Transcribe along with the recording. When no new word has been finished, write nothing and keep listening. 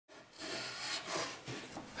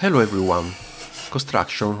Hello everyone!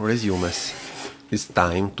 Construction resumes. It's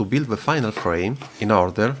time to build the final frame in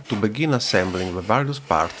order to begin assembling the various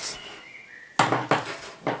parts.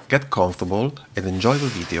 Get comfortable and enjoy the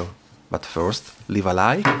video, but first leave a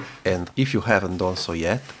like and, if you haven't done so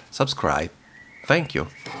yet, subscribe. Thank you!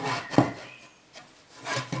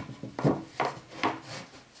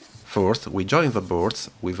 First we join the boards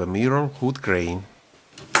with a mirror wood grain.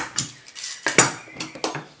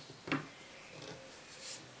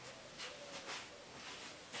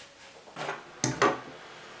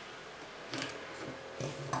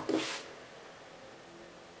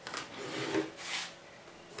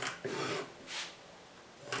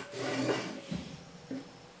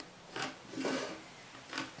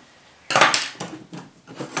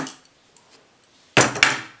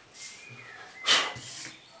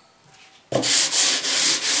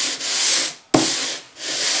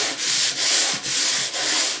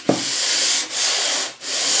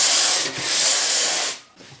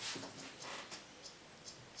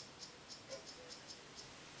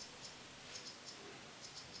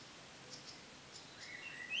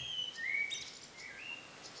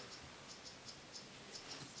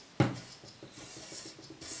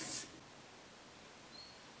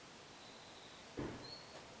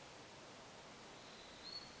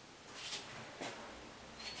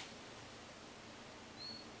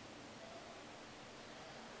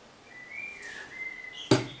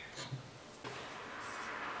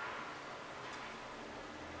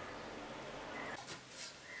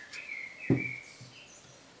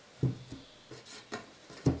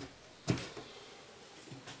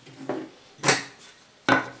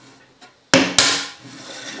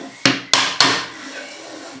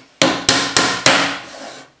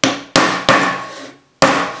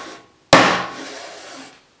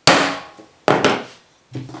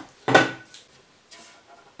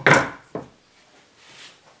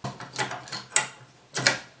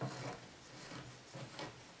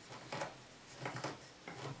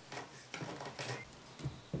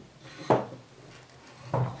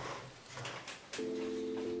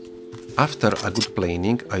 After a good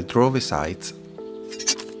planing, I draw the sides.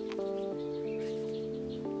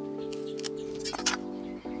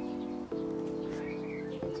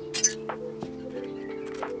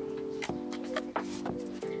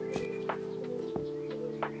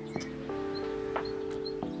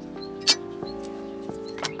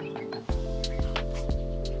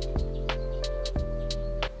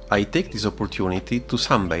 I take this opportunity to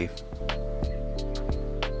sunbathe.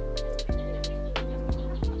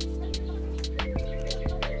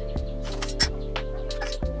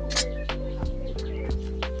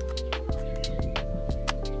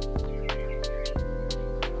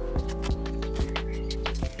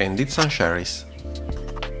 And eat some cherries.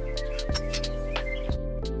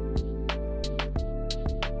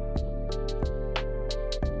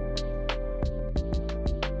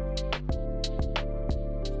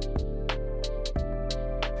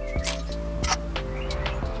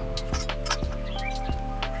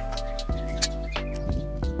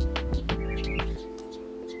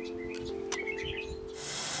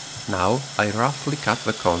 Now I roughly cut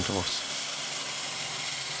the contours.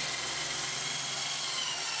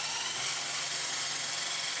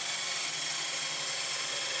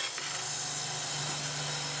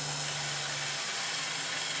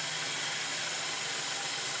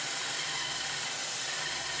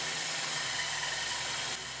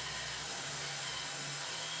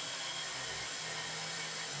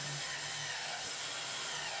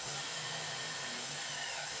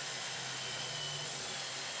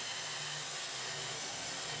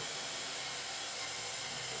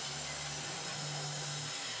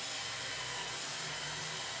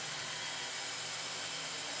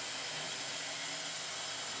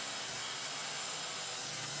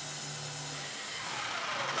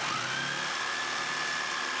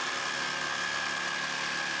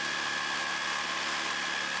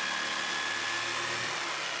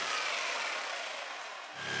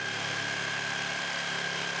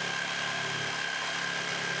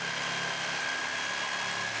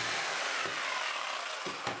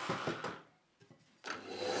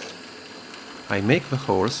 I make the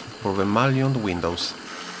holes for the mullioned windows.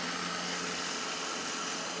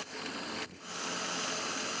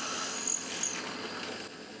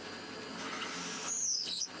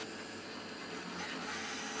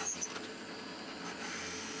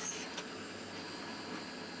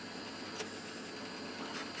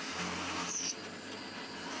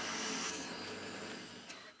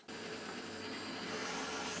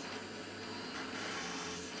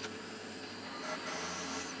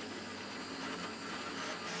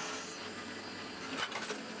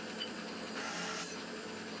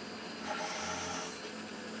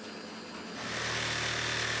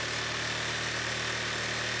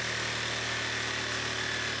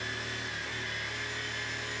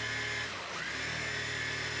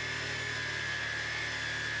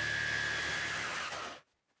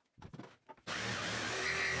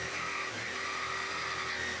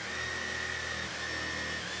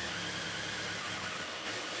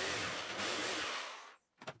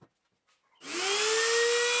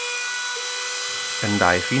 and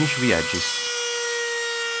I finish the edges.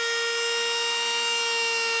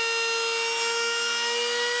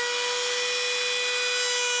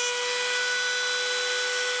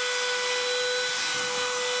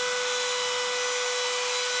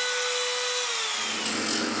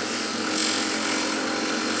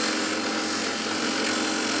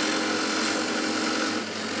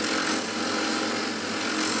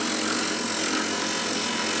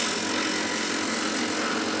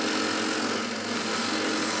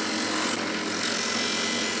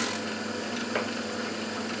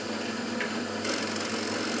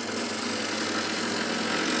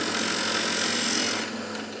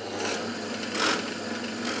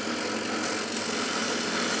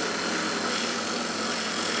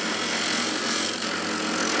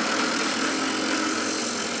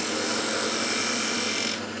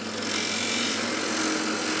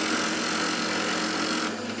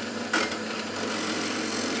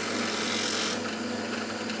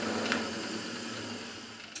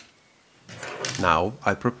 Now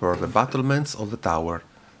I prepare the battlements of the tower,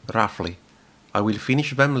 roughly. I will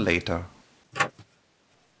finish them later.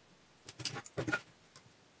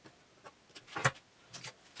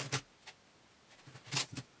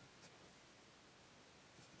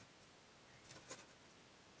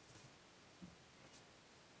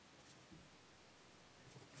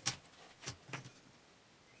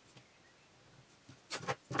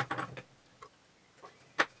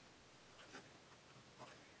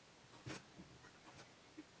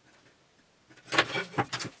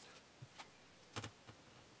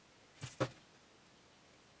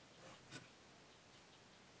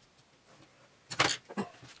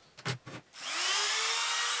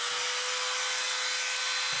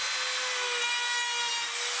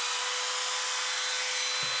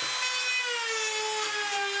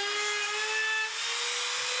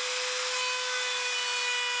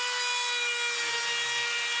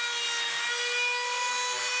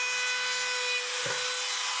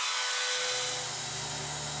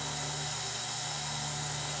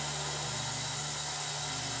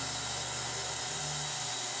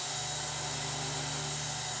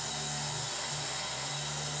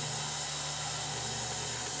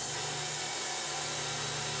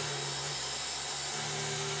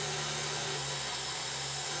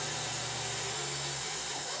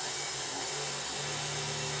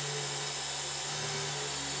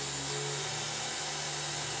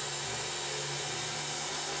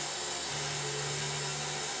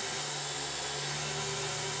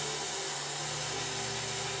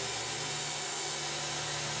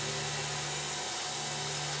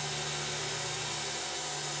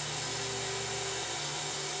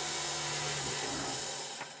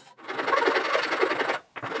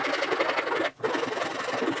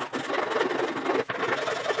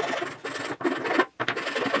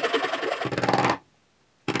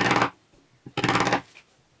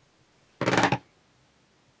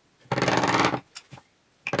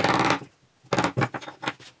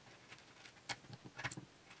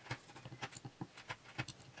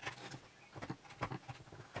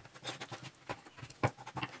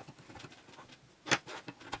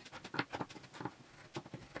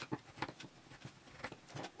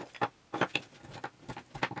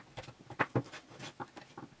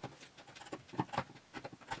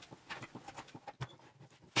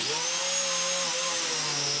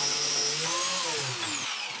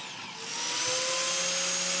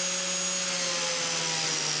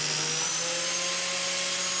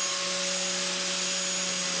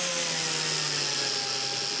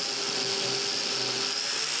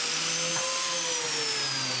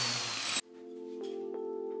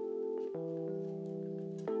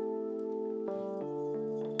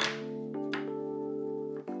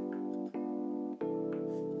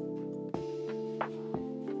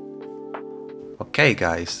 Okay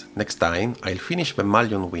guys, next time I'll finish the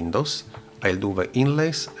mullioned windows, I'll do the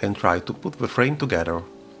inlays and try to put the frame together.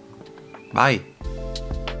 Bye!